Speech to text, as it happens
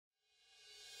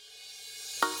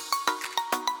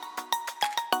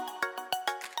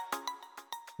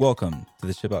Welcome to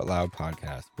the Ship Out Loud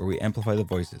podcast, where we amplify the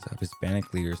voices of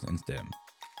Hispanic leaders in STEM.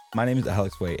 My name is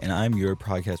Alex Way, and I'm your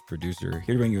podcast producer,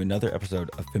 here to bring you another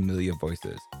episode of Familia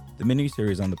Voices, the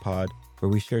mini-series on the pod where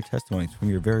we share testimonies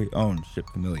from your very own Ship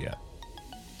Familia.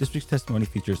 This week's testimony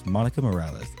features Monica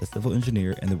Morales, a civil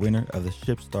engineer and the winner of the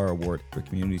Ship Star Award for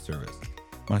Community Service.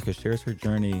 Monica shares her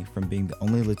journey from being the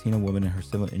only Latina woman in her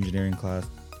civil engineering class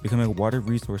to becoming a water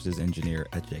resources engineer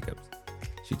at Jacobs.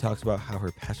 She talks about how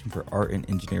her passion for art and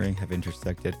engineering have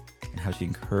intersected and how she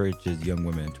encourages young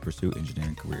women to pursue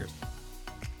engineering careers.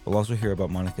 We'll also hear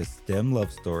about Monica's STEM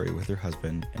love story with her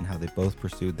husband and how they both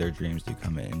pursued their dreams to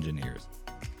become engineers.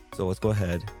 So let's go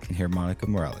ahead and hear Monica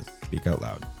Morales speak out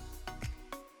loud.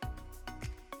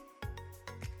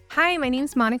 Hi, my name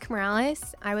is Monica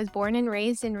Morales. I was born and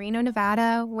raised in Reno,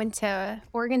 Nevada, went to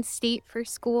Oregon State for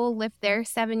school, lived there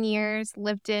 7 years,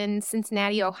 lived in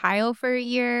Cincinnati, Ohio for a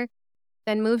year,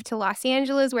 then moved to Los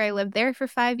Angeles where I lived there for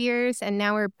 5 years, and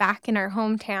now we're back in our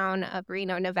hometown of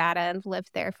Reno, Nevada, and lived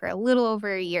there for a little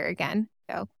over a year again.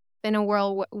 So been a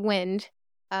whirlwind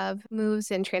of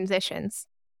moves and transitions.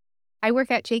 I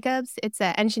work at Jacobs. It's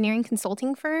an engineering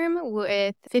consulting firm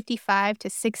with 55 to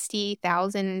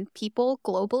 60,000 people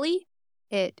globally.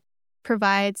 It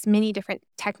provides many different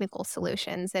technical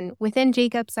solutions. And within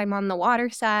Jacobs, I'm on the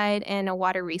water side and a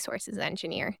water resources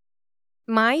engineer.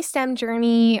 My STEM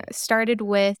journey started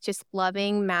with just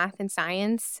loving math and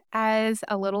science as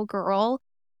a little girl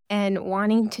and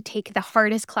wanting to take the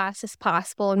hardest classes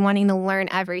possible and wanting to learn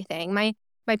everything. My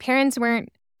parents weren't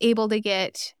able to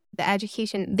get the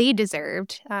education they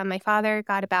deserved. My father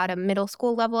got about a middle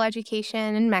school level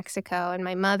education in Mexico, and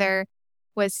my mother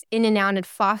was in and out of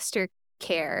foster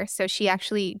care. So she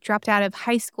actually dropped out of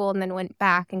high school and then went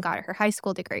back and got her high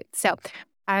school degree. So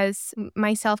as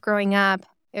myself growing up,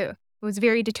 it was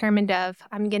very determined of,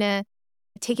 I'm going to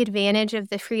take advantage of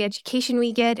the free education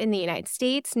we get in the United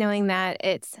States, knowing that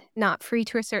it's not free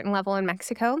to a certain level in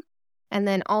Mexico. And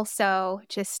then also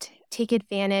just take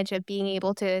advantage of being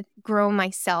able to grow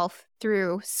myself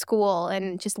through school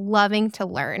and just loving to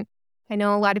learn. I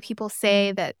know a lot of people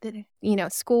say that,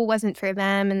 school wasn't for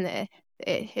them and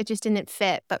it just didn't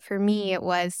fit. But for me, it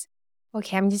was,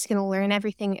 okay, I'm just going to learn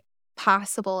everything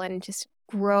possible and just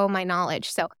grow my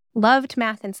knowledge. So loved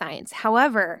math and science.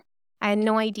 However, I had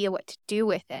no idea what to do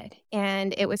with it.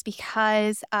 And it was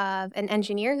because of an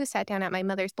engineer who sat down at my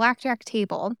mother's blackjack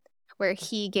table where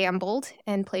he gambled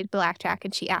and played blackjack,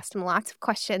 and she asked him lots of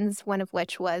questions, one of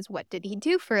which was, what did he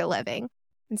do for a living?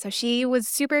 And so she was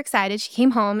super excited. She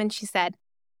came home and she said,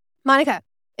 Monica,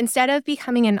 instead of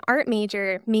becoming an art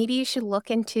major, maybe you should look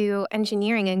into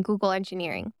engineering and Google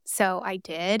engineering. So I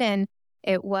did, and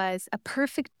it was a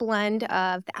perfect blend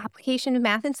of the application of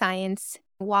math and science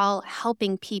while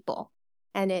helping people.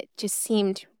 And it just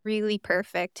seemed really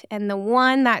perfect. And the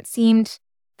one that seemed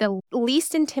the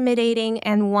least intimidating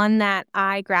and one that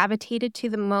I gravitated to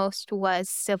the most was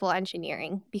civil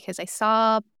engineering, because I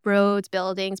saw roads,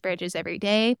 buildings, bridges every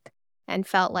day and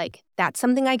felt like that's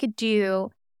something I could do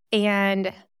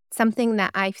and something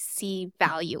that I see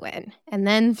value in. And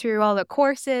then through all the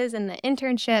courses and the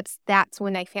internships, that's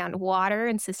when I found water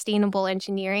and sustainable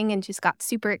engineering and just got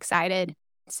super excited.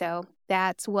 So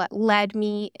that's what led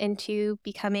me into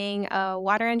becoming a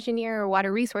water engineer or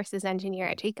water resources engineer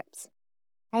at Jacobs.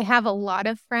 I have a lot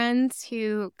of friends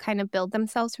who kind of build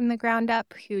themselves from the ground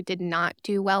up, who did not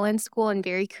do well in school and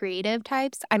very creative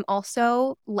types. I'm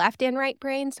also left and right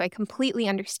brain, so I completely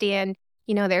understand,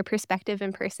 their perspective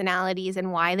and personalities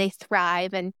and why they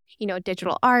thrive and,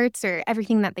 digital arts or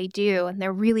everything that they do. And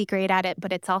they're really great at it,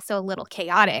 but it's also a little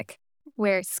chaotic,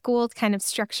 where school's kind of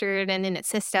structured and in a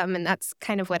system. And that's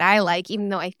kind of what I like, even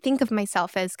though I think of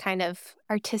myself as kind of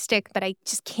artistic, but I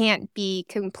just can't be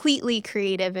completely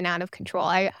creative and out of control.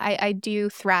 I do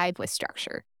thrive with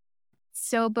structure.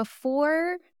 So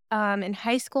before in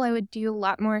high school, I would do a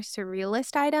lot more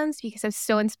surrealist items because I was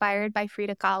so inspired by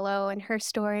Frida Kahlo and her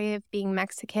story of being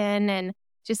Mexican and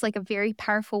just like a very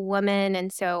powerful woman.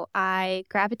 And so I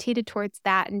gravitated towards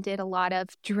that and did a lot of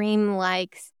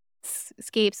dreamlike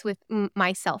escapes with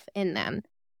myself in them.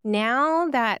 Now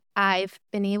that I've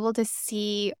been able to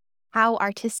see how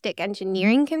artistic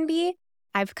engineering can be,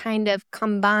 I've kind of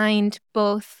combined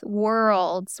both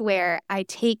worlds where I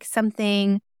take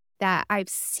something that I've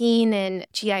seen in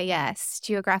GIS,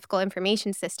 Geographical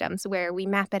Information Systems, where we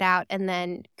map it out and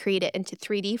then create it into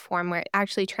 3D form where it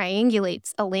actually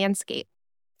triangulates a landscape.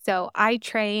 So I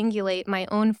triangulate my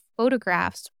own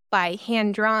photographs by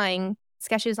hand drawing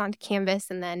sketches onto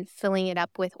canvas and then filling it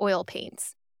up with oil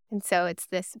paints. And so it's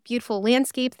this beautiful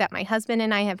landscape that my husband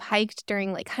and I have hiked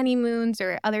during like honeymoons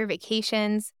or other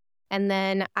vacations. And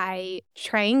then I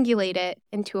triangulate it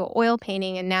into an oil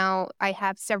painting. And now I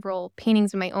have several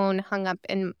paintings of my own hung up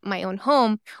in my own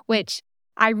home, which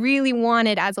I really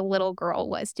wanted as a little girl,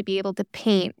 was to be able to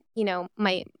paint,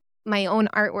 my own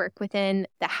artwork within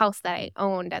the house that I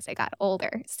owned as I got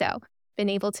older. So been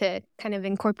able to kind of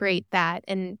incorporate that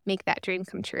and make that dream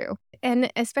come true.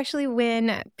 And especially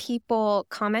when people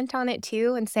comment on it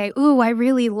too and say, "Ooh, I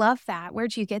really love that.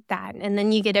 Where'd you get that?" And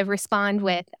then you get to respond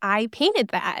with, "I painted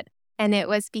that." And it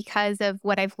was because of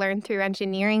what I've learned through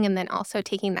engineering, and then also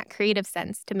taking that creative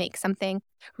sense to make something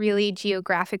really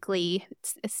geographically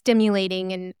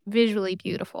stimulating and visually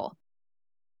beautiful.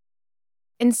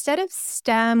 Instead of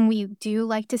STEM, we do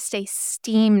like to stay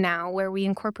STEAM now, where we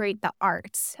incorporate the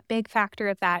arts. A big factor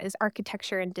of that is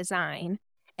architecture and design.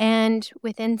 And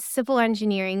within civil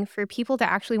engineering, for people to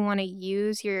actually want to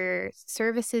use your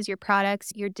services, your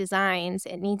products, your designs,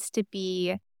 it needs to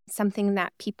be something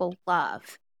that people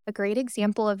love. A great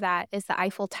example of that is the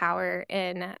Eiffel Tower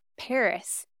in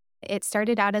Paris. It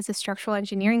started out as a structural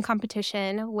engineering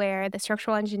competition where the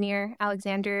structural engineer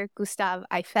Alexander Gustave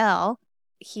Eiffel,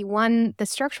 he won the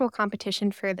structural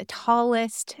competition for the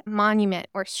tallest monument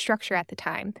or structure at the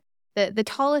time. The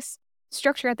tallest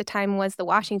structure at the time was the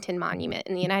Washington Monument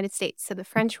in the United States. So the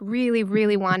French really,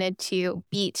 really wanted to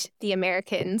beat the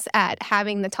Americans at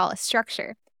having the tallest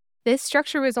structure. This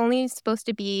structure was only supposed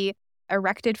to be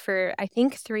erected for, I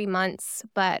think, 3 months,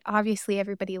 but obviously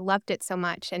everybody loved it so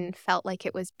much and felt like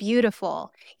it was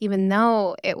beautiful, even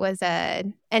though it was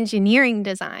an engineering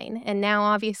design. And now,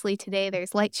 obviously, today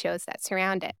there's light shows that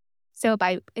surround it. So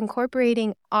by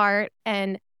incorporating art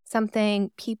and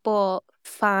something people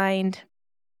find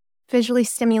visually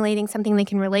stimulating, something they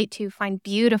can relate to, find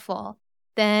beautiful,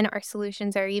 then our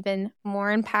solutions are even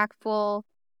more impactful,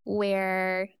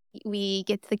 where we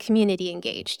get the community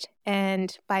engaged.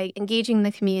 And by engaging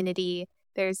the community,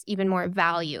 there's even more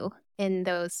value in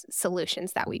those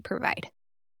solutions that we provide.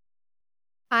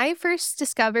 I first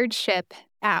discovered SHIP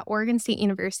at Oregon State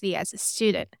University as a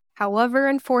student. However,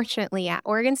 unfortunately, at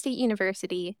Oregon State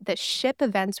University, the SHIP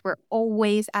events were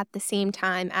always at the same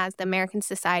time as the American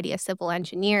Society of Civil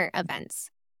Engineer events.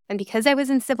 And because I was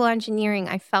in civil engineering,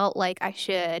 I felt like I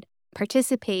should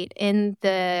participate in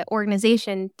the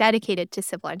organization dedicated to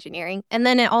civil engineering. And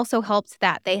then it also helped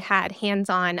that they had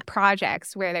hands-on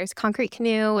projects where there's Concrete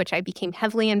Canoe, which I became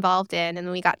heavily involved in, and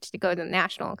then we got to go to the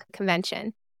national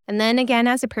convention. And then again,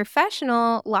 as a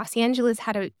professional, Los Angeles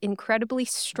had an incredibly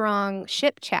strong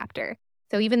SHIP chapter.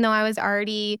 So even though I was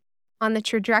already on the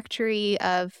trajectory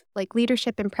of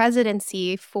leadership and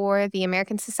presidency for the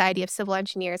American Society of Civil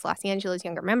Engineers Los Angeles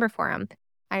Younger Member Forum,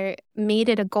 I made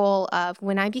it a goal of,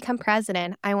 when I become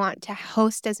president, I want to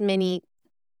host as many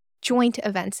joint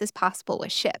events as possible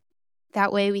with SHIP.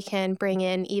 That way we can bring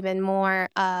in even more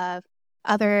of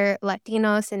other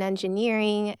Latinos in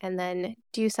engineering and then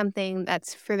do something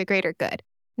that's for the greater good.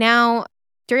 Now,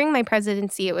 during my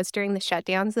presidency, it was during the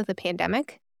shutdowns of the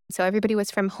pandemic. So everybody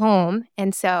was from home.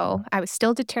 And so I was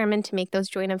still determined to make those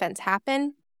joint events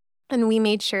happen. And we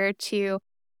made sure to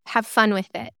have fun with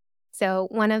it. So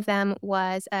one of them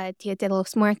was a Dia de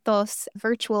los Muertos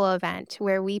virtual event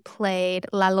where we played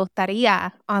La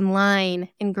Loteria online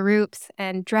in groups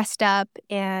and dressed up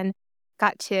and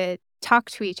got to talk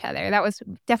to each other. That was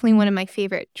definitely one of my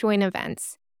favorite joint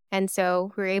events. And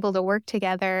so we were able to work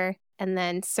together and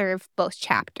then serve both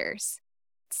chapters.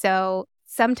 So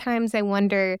sometimes I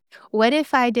wonder, what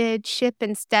if I did SHIP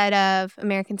instead of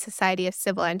American Society of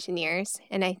Civil Engineers?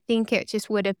 And I think it just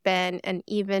would have been an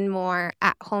even more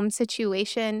at-home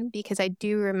situation, because I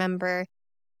do remember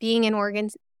being in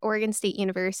Oregon State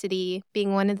University,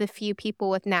 being one of the few people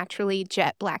with naturally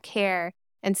jet black hair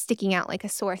and sticking out like a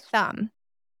sore thumb.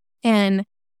 And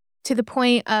to the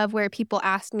point of where people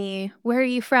asked me, "Where are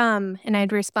you from?" And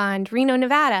I'd respond, "Reno,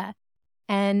 Nevada."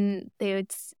 And they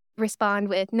would respond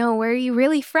with, "No, where are you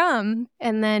really from?"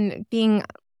 And then being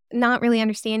not really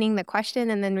understanding the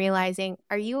question, and then realizing,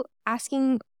 "Are you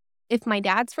asking if my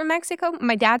dad's from Mexico?"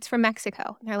 "My dad's from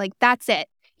Mexico." And they're like, "That's it.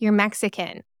 You're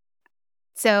Mexican."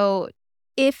 So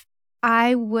if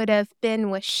I would have been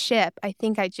with SHIP, I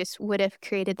think I just would have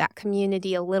created that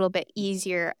community a little bit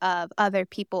easier of other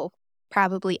people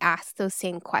probably ask those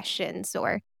same questions,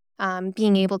 or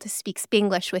being able to speak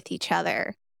Spanglish with each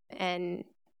other and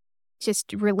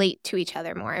just relate to each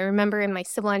other more. I remember in my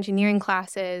civil engineering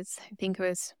classes, I think it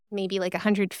was maybe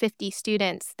 150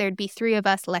 students, there'd be 3 of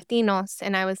us Latinos,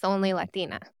 and I was the only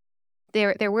Latina.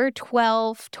 There were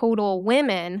 12 total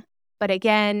women, but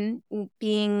again,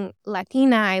 being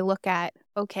Latina, I look at,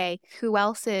 okay, who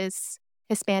else is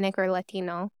Hispanic or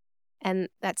Latino? And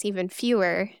that's even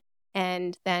fewer.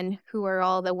 And then who are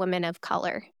all the women of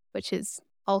color? which is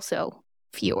also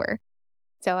fewer.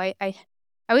 So I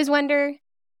always wonder,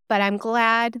 but I'm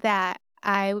glad that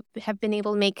I have been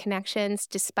able to make connections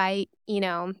despite,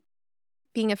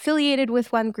 being affiliated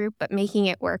with one group, but making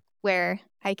it work where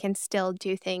I can still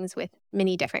do things with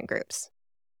many different groups.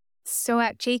 So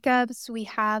at Jacobs, we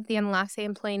have the Enlace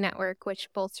Employee Network, which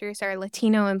bolsters our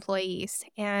Latino employees.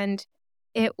 And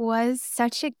it was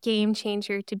such a game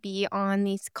changer to be on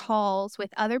these calls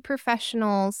with other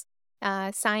professionals,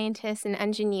 scientists, and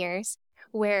engineers,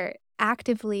 where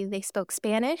actively they spoke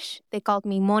Spanish. They called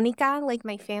me Monica, like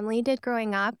my family did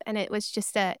growing up. And it was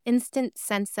just an instant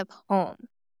sense of home.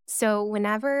 So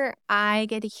whenever I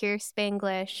get to hear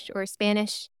Spanglish or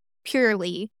Spanish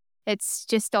purely, it's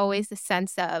just always a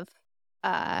sense of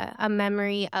a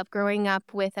memory of growing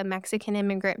up with a Mexican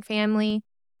immigrant family,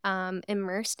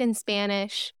 immersed in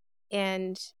Spanish,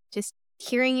 and just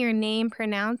hearing your name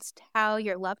pronounced how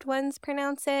your loved ones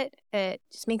pronounce it. It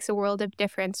just makes a world of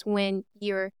difference when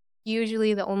you're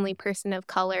usually the only person of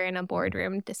color in a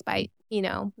boardroom, despite,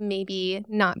 maybe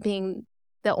not being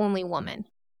the only woman.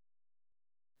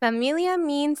 Familia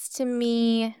means to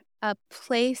me a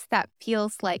place that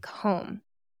feels like home.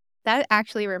 That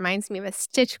actually reminds me of a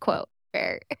Stitch quote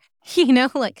where,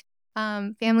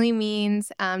 family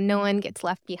means no one gets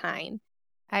left behind.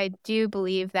 I do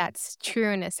believe that's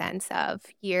true in a sense of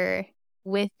you're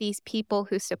with these people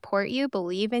who support you,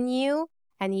 believe in you,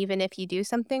 and even if you do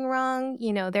something wrong,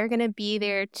 they're going to be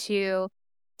there to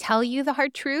tell you the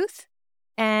hard truth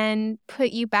and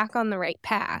put you back on the right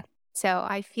path. So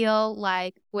I feel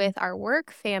like with our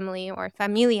work family or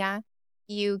familia,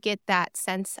 you get that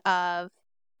sense of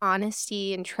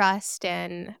honesty and trust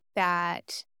and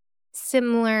that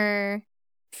similar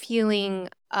feeling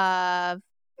of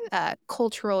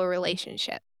cultural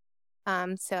relationship.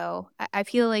 So I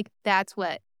feel like that's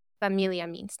what familia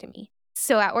means to me.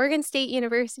 So at Oregon State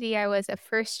University, I was a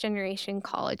first-generation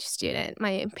college student.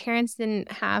 My parents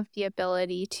didn't have the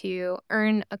ability to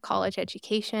earn a college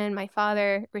education. My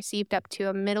father received up to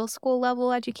a middle school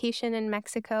level education in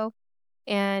Mexico,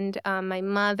 and my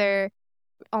mother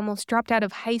almost dropped out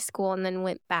of high school and then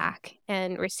went back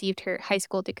and received her high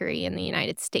school degree in the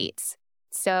United States.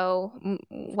 So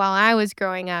while I was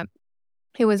growing up,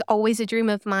 it was always a dream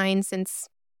of mine since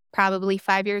probably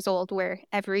 5 years old, where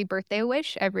every birthday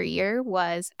wish every year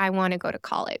was, I want to go to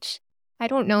college. I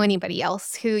don't know anybody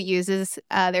else who uses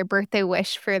their birthday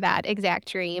wish for that exact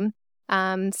dream.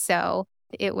 So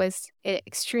it was an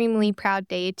extremely proud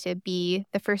day to be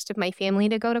the first of my family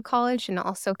to go to college and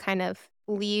also kind of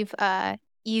leave a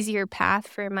easier path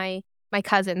for my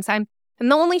cousins. I'm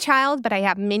the only child, but I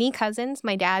have many cousins.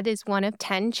 My dad is one of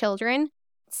 10 children.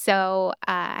 So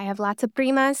I have lots of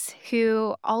primas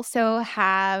who also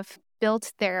have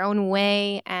built their own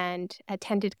way and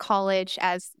attended college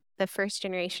as the first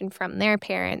generation from their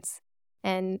parents.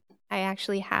 And I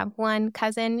actually have one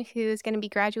cousin who's going to be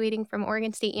graduating from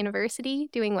Oregon State University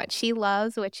doing what she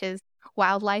loves, which is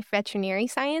wildlife veterinary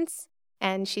science.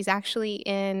 And she's actually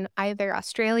in either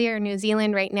Australia or New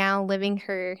Zealand right now, living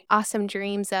her awesome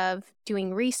dreams of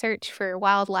doing research for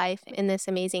wildlife in this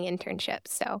amazing internship.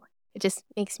 So it just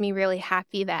makes me really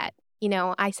happy that,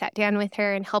 I sat down with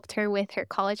her and helped her with her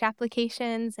college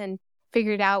applications and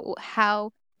figured out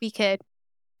how we could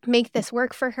make this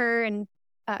work for her and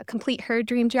complete her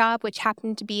dream job, which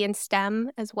happened to be in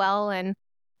STEM as well. And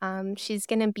she's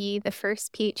going to be the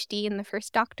first PhD and the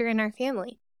first doctor in our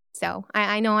family. So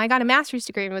I know I got a master's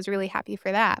degree and was really happy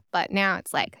for that. But now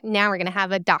it's like, now we're going to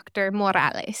have a Dr.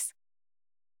 Morales.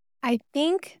 I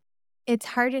think it's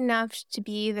hard enough to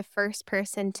be the first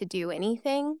person to do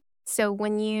anything. So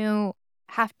when you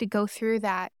have to go through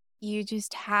that, you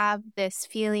just have this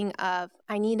feeling of,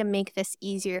 I need to make this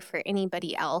easier for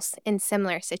anybody else in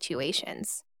similar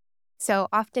situations. So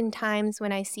oftentimes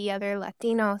when I see other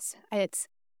Latinos, it's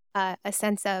a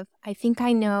sense of, I think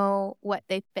I know what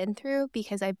they've been through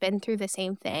because I've been through the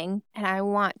same thing and I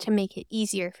want to make it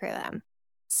easier for them.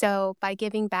 So by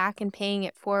giving back and paying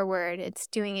it forward, it's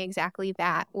doing exactly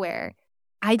that, where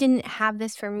I didn't have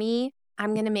this for me.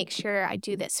 I'm going to make sure I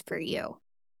do this for you.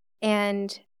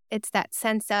 And it's that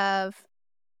sense of,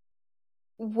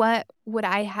 what would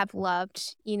I have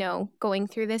loved, going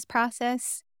through this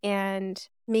process and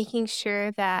making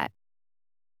sure that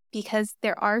because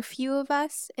there are few of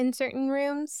us in certain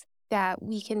rooms, that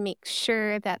we can make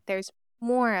sure that there's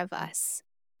more of us,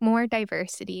 more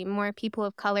diversity, more people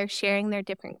of color sharing their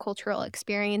different cultural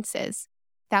experiences.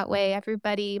 That way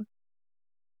everybody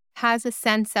has a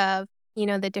sense of,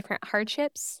 the different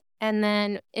hardships. And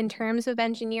then in terms of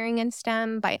engineering and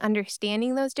STEM, by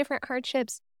understanding those different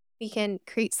hardships, we can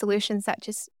create solutions that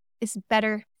just is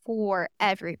better for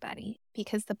everybody.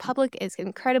 because the public is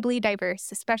incredibly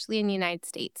diverse, especially in the United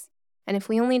States. And if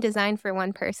we only design for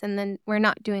one person, then we're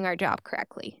not doing our job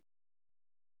correctly.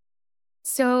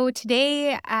 So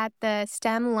today at the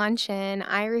STEM luncheon,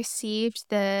 I received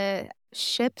the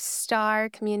Ship Star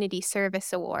Community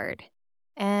Service Award.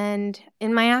 And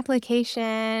in my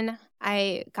application,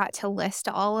 I got to list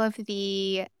all of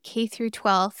the K through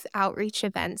 12th outreach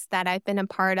events that I've been a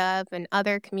part of and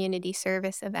other community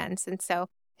service events. And so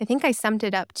I think I summed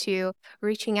it up to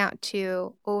reaching out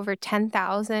to over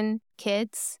 10,000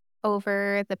 kids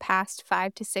over the past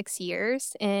 5 to 6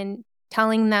 years and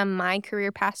telling them my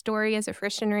career path story as a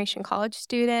first-generation college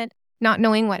student, not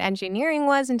knowing what engineering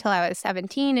was until I was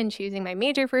 17 and choosing my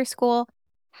major for school,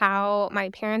 how my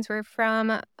parents were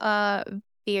from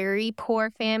very poor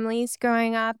families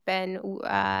growing up, and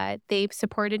they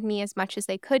supported me as much as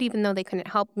they could, even though they couldn't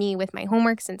help me with my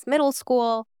homework since middle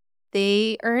school.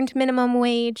 They earned minimum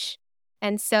wage.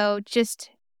 And so just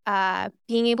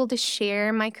being able to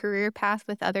share my career path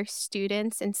with other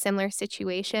students in similar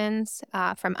situations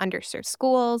from underserved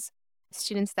schools,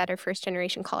 students that are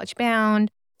first-generation college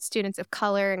bound, students of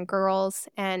color and girls.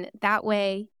 And that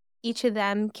way, each of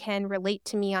them can relate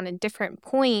to me on a different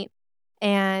point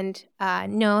and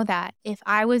know that if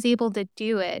I was able to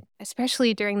do it,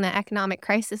 especially during the economic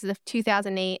crisis of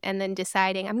 2008, and then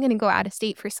deciding I'm going to go out of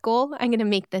state for school, I'm going to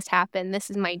make this happen. This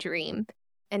is my dream.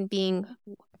 And being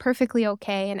perfectly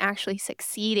okay and actually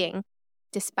succeeding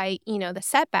despite, the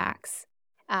setbacks,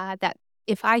 that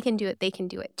if I can do it, they can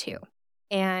do it too.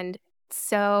 And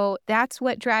so that's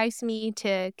what drives me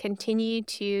to continue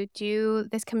to do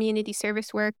this community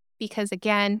service work because,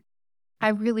 again, I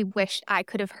really wish I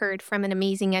could have heard from an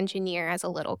amazing engineer as a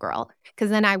little girl, because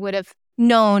then I would have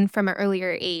known from an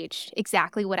earlier age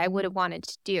exactly what I would have wanted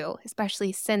to do,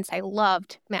 especially since I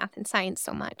loved math and science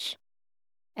so much.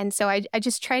 And so I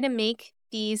just try to make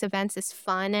these events as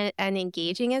fun and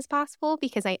engaging as possible,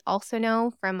 because I also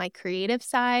know from my creative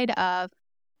side of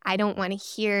I don't want to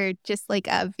hear just like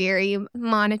a very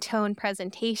monotone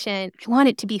presentation. I want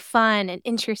it to be fun and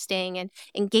interesting and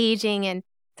engaging and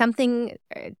something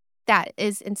that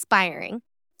is inspiring.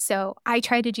 So I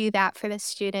try to do that for the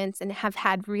students and have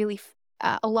had really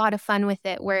a lot of fun with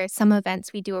it, where some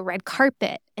events we do a red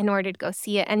carpet in order to go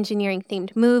see an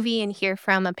engineering-themed movie and hear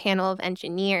from a panel of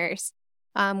engineers.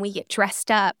 We get dressed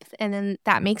up, and then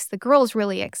that makes the girls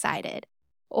really excited.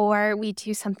 Or we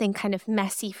do something kind of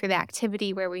messy for the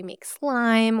activity where we make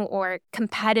slime, or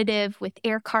competitive with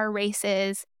air car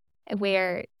races,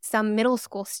 where some middle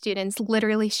school students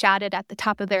literally shouted at the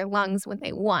top of their lungs when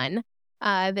they won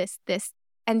this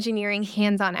engineering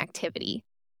hands-on activity.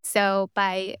 So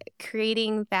by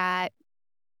creating that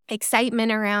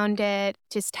excitement around it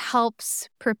just helps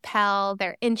propel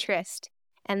their interest,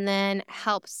 and then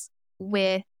helps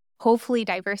with hopefully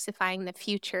diversifying the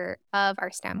future of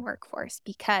our STEM workforce,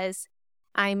 because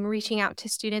I'm reaching out to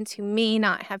students who may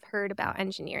not have heard about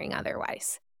engineering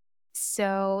otherwise.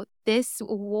 So this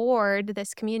award,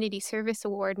 this community service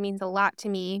award, means a lot to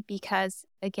me because,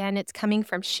 again, it's coming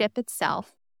from SHIP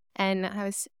itself. And I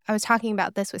was talking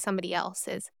about this with somebody else,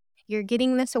 is you're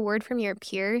getting this award from your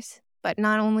peers, but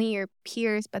not only your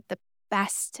peers, but the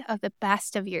best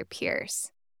of your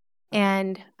peers.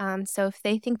 And so if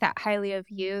they think that highly of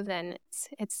you, then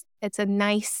it's a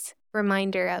nice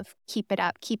reminder of keep it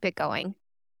up, keep it going.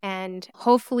 And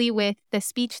hopefully with the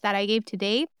speech that I gave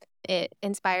today, it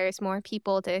inspires more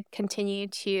people to continue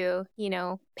to,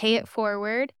 pay it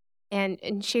forward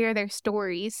and share their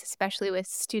stories, especially with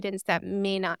students that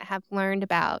may not have learned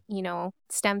about,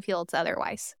 STEM fields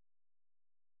otherwise.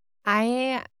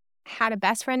 I had a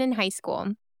best friend in high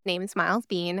school named Miles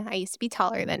Bean. I used to be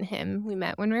taller than him. We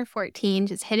met when we were 14,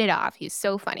 just hit it off. He was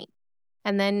so funny.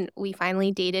 And then we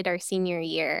finally dated our senior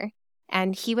year.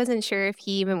 And he wasn't sure if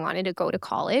he even wanted to go to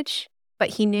college, but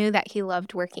he knew that he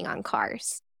loved working on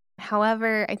cars.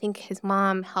 However, I think his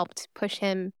mom helped push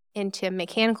him into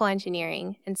mechanical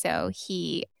engineering. And so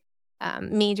he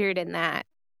majored in that.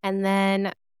 And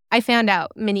then I found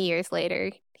out many years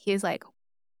later, he was like,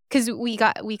 because we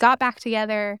got back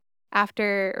together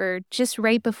after or just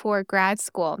right before grad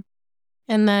school.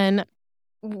 And then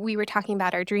we were talking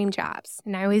about our dream jobs.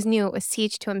 And I always knew it was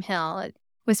CH2M Hill. It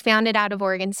was founded out of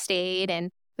Oregon State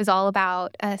and was all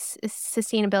about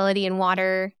sustainability and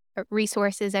water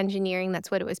resources engineering. That's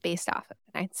what it was based off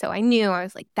of. So I knew, I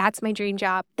was like, that's my dream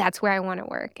job. That's where I want to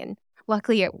work. And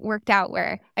luckily it worked out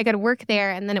where I got to work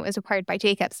there, and then it was acquired by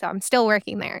Jacobs. So I'm still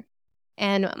working there.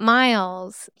 And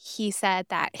Miles, he said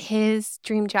that his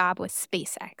dream job was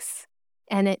SpaceX.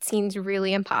 And it seemed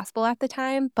really impossible at the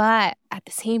time. But at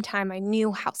the same time, I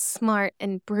knew how smart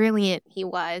and brilliant he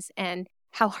was and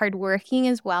how hardworking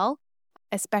as well.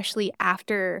 especially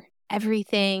after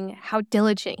everything, how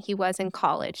diligent he was in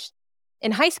college.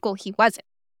 In high school, he wasn't.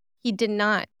 He did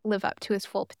not live up to his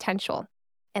full potential.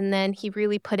 And then he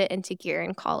really put it into gear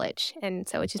in college. And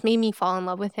so it just made me fall in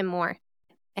love with him more.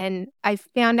 And I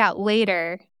found out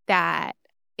later that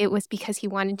it was because he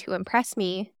wanted to impress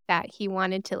me, that he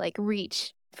wanted to like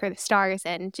reach for the stars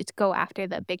and just go after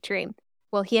the big dream.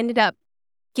 Well, he ended up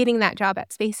getting that job at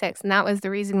SpaceX, and that was the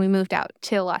reason we moved out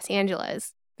to Los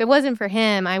Angeles. If it wasn't for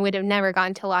him, I would have never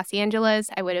gone to Los Angeles.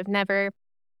 I would have never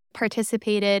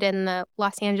participated in the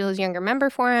Los Angeles Younger Member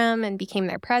Forum and became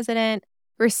their president,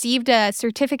 received a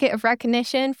certificate of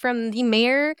recognition from the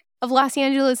mayor of Los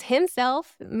Angeles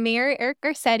himself, Mayor Eric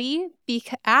Garcetti,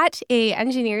 at a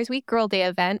Engineers Week Girl Day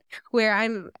event where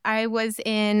I was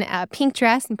in a pink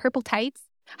dress and purple tights,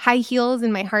 high heels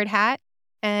and my hard hat.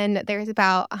 And there's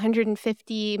about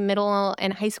 150 middle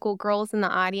and high school girls in the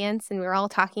audience. And we were all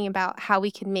talking about how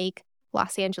we could make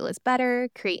Los Angeles better,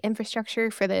 create infrastructure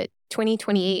for the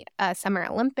 2028 Summer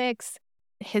Olympics.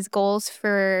 His goals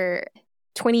for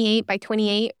 28 by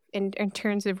 28 in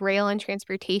terms of rail and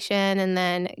transportation, and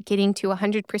then getting to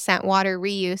 100% water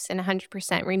reuse and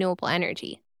 100% renewable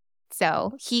energy.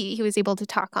 So he was able to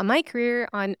talk on my career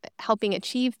on helping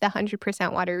achieve the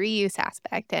 100% water reuse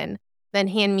aspect and then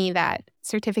hand me that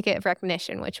certificate of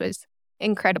recognition, which was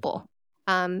incredible.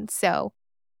 So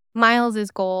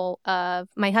Miles's goal of,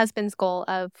 my husband's goal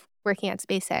of working at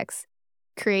SpaceX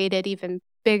created even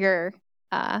bigger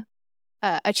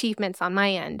achievements on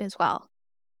my end as well.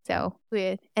 So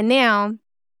and now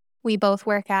we both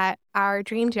work at our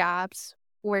dream jobs,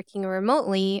 working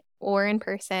remotely or in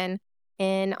person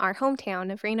in our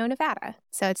hometown of Reno, Nevada.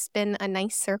 So it's been a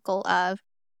nice circle of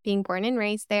being born and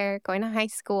raised there, going to high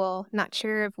school, not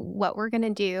sure of what we're going to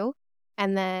do,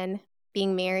 and then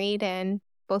being married and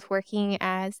both working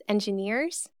as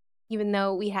engineers, even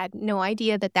though we had no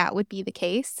idea that that would be the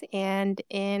case, and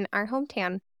in our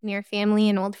hometown near family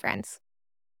and old friends.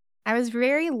 I was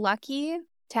very lucky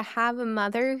to have a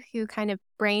mother who kind of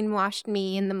brainwashed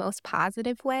me in the most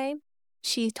positive way.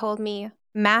 She told me,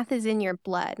 math is in your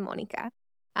blood, Monica.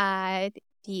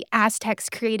 The Aztecs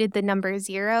created the number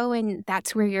 0, and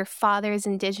that's where your father's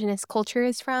indigenous culture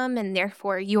is from, and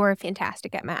therefore you're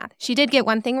fantastic at math. She did get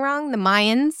one thing wrong. The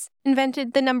Mayans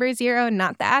invented the number 0,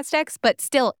 not the Aztecs, but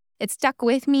still, it stuck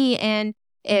with me, and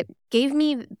it gave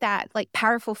me that like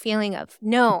powerful feeling of,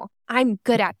 no, I'm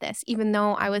good at this, even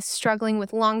though I was struggling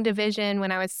with long division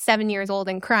when I was 7 years old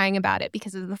and crying about it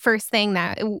because of the first thing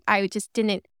that I just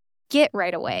didn't get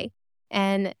right away.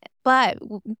 But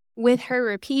with her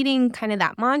repeating kind of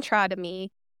that mantra to me,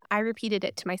 I repeated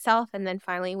it to myself. And then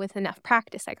finally, with enough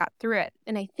practice, I got through it.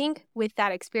 And I think with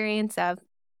that experience of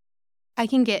I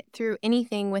can get through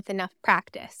anything with enough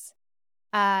practice.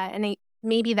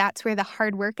 Maybe that's where the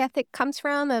hard work ethic comes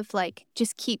from, of like,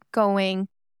 just keep going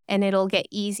and it'll get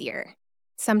easier.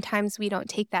 Sometimes we don't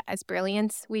take that as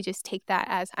brilliance. We just take that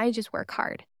as I just work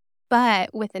hard.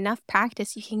 But with enough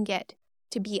practice, you can get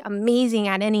to be amazing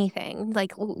at anything,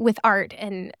 like with art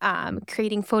and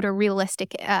creating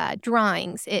photorealistic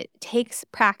drawings. It takes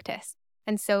practice.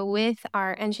 And so with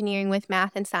our engineering, with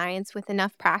math and science, with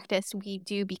enough practice, we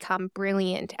do become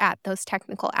brilliant at those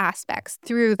technical aspects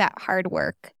through that hard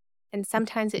work. And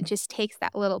sometimes it just takes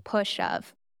that little push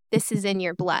of, this is in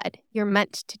your blood. You're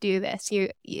meant to do this.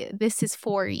 This is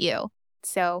for you.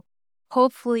 So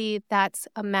hopefully that's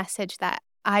a message that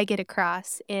I get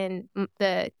across in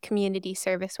the community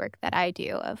service work that I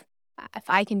do of, if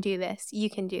I can do this, you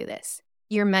can do this.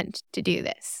 You're meant to do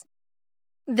this.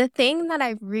 The thing that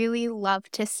I really love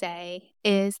to say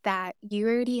is that you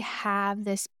already have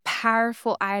this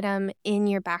powerful item in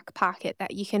your back pocket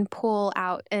that you can pull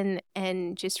out and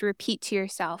just repeat to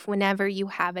yourself whenever you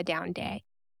have a down day.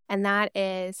 And that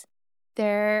is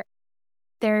there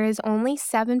is only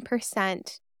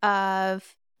 7%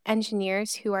 of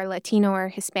engineers who are Latino or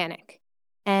Hispanic.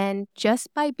 And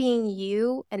just by being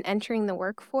you and entering the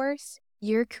workforce,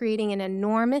 you're creating an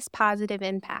enormous positive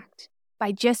impact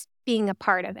by just being a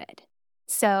part of it.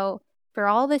 So for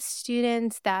all the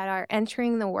students that are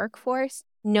entering the workforce,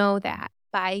 know that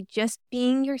by just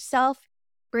being yourself,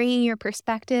 bringing your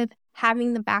perspective,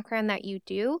 having the background that you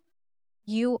do,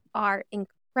 you are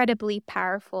incredibly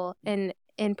powerful in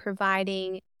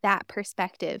providing that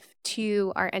perspective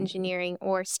to our engineering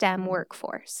or STEM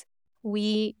workforce.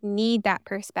 We need that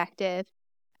perspective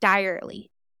direly.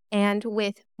 And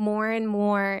with more and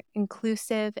more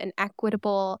inclusive and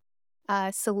equitable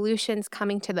solutions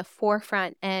coming to the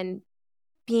forefront and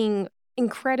being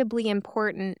incredibly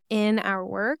important in our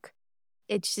work,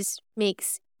 it just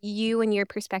makes you and your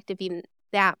perspective even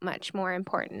that much more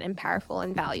important and powerful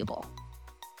and valuable.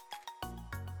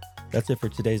 That's it for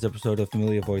today's episode of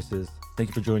Familia Voices. Thank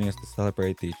you for joining us to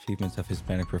celebrate the achievements of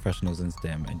Hispanic professionals in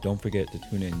STEM, and don't forget to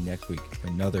tune in next week for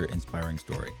another inspiring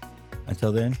story.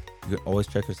 Until then, you can always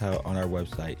check us out on our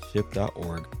website,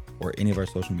 ship.org, or any of our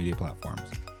social media platforms.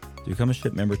 To become a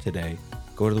SHIP member today,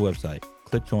 go to the website,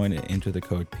 click join, and enter the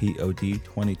code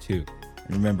POD22. And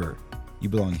remember, you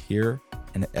belong here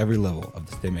and at every level of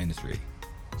the STEM industry.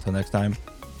 Until next time,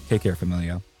 take care,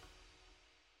 Familia.